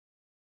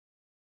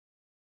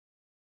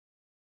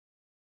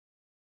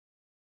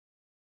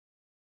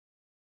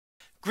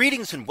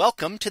Greetings and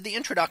welcome to the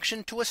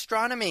introduction to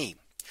astronomy.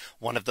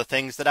 One of the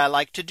things that I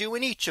like to do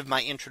in each of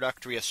my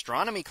introductory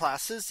astronomy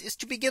classes is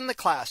to begin the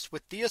class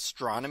with the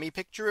astronomy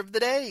picture of the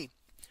day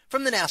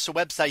from the NASA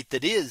website,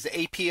 that is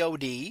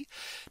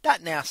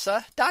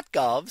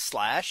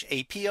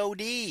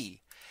apod.nasa.gov/apod.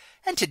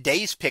 And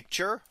today's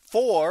picture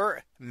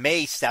for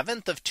May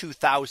 7th of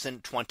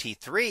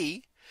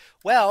 2023.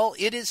 Well,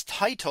 it is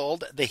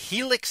titled the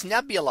Helix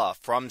Nebula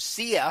from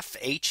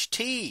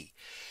CFHT.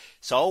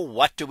 So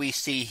what do we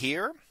see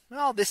here?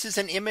 Well, this is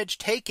an image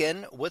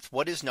taken with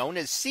what is known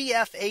as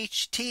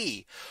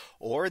CFHT,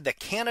 or the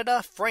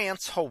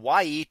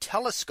Canada-France-Hawaii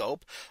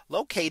telescope,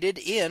 located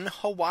in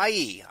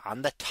Hawaii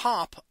on the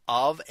top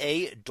of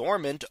a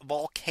dormant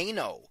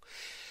volcano.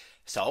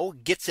 So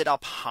gets it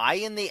up high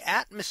in the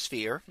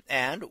atmosphere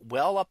and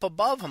well up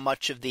above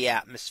much of the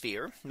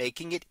atmosphere,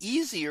 making it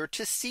easier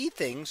to see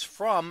things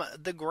from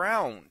the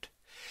ground.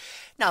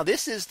 Now,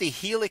 this is the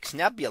Helix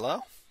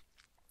Nebula,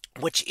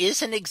 which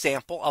is an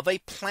example of a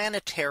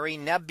planetary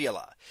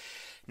nebula.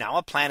 Now,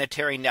 a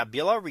planetary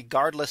nebula,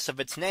 regardless of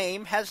its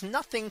name, has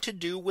nothing to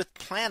do with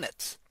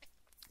planets.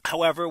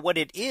 However, what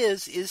it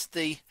is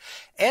the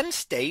end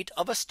state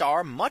of a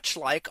star, much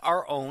like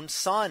our own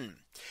sun.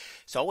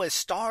 So as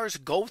stars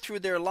go through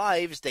their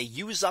lives, they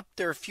use up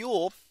their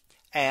fuel.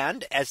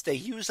 And as they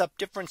use up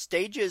different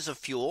stages of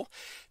fuel,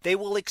 they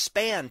will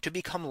expand to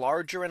become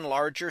larger and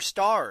larger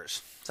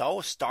stars.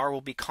 So a star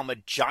will become a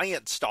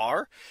giant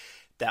star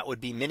that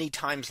would be many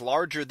times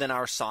larger than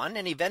our sun,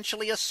 and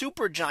eventually a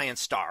supergiant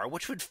star,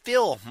 which would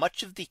fill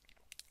much of the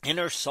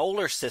inner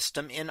solar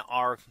system in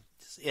our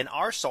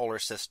solar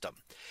system.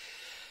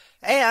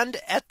 And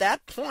at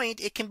that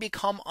point, it can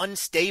become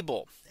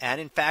unstable,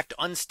 and in fact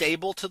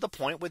unstable to the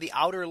point where the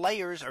outer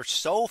layers are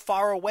so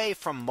far away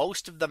from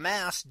most of the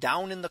mass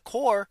down in the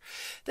core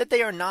that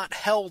they are not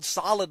held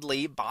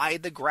solidly by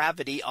the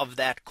gravity of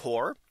that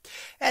core.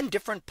 And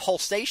different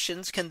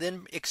pulsations can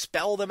then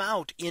expel them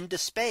out into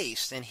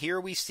space. And here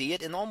we see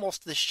it in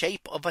almost the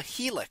shape of a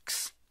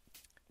helix.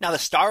 Now, the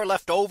star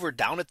left over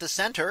down at the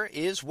center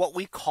is what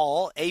we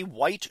call a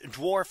white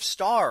dwarf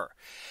star.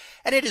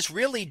 And it is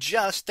really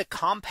just the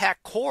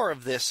compact core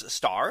of this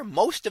star,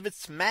 most of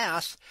its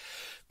mass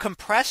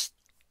compressed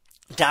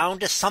down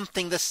to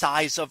something the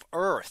size of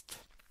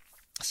Earth.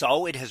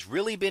 So it has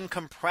really been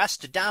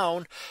compressed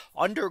down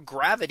under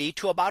gravity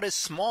to about as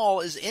small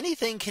as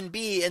anything can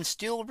be and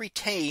still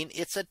retain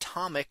its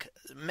atomic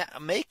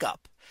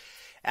makeup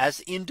as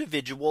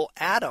individual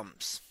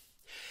atoms.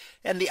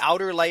 And the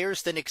outer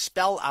layers then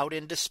expel out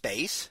into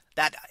space.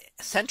 That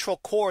central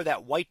core,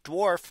 that white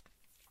dwarf,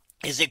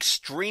 is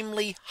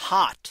extremely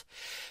hot.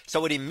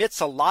 So it emits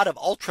a lot of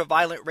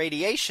ultraviolet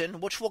radiation,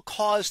 which will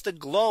cause the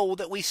glow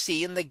that we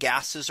see in the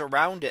gases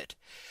around it.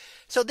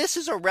 So this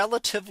is a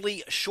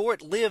relatively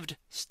short-lived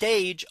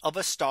stage of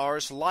a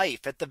star's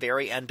life. At the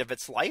very end of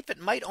its life, it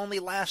might only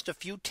last a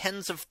few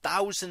tens of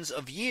thousands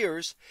of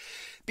years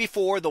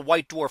before the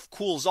white dwarf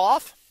cools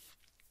off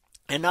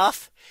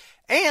enough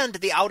and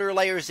the outer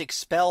layers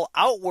expel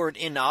outward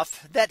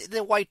enough that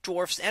the white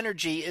dwarf's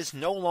energy is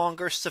no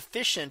longer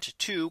sufficient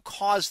to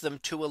cause them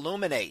to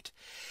illuminate.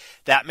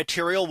 That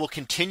material will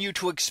continue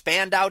to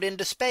expand out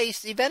into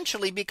space,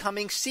 eventually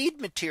becoming seed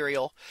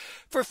material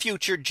for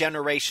future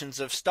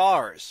generations of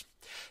stars.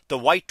 The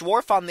white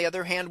dwarf, on the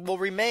other hand, will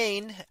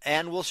remain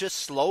and will just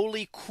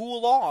slowly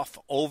cool off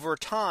over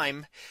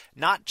time,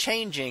 not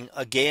changing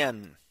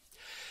again.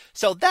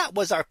 So that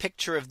was our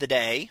picture of the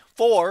day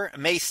for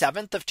May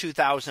 7th of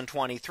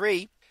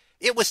 2023.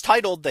 It was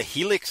titled the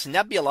Helix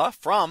Nebula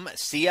from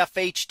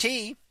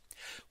CFHT.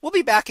 We'll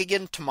be back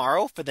again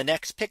tomorrow for the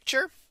next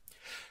picture,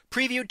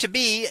 previewed to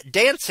be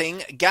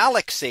Dancing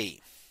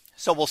Galaxy.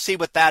 So we'll see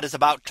what that is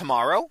about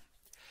tomorrow.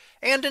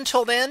 And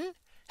until then,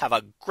 have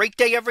a great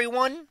day,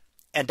 everyone,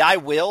 and I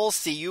will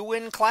see you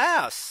in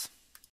class.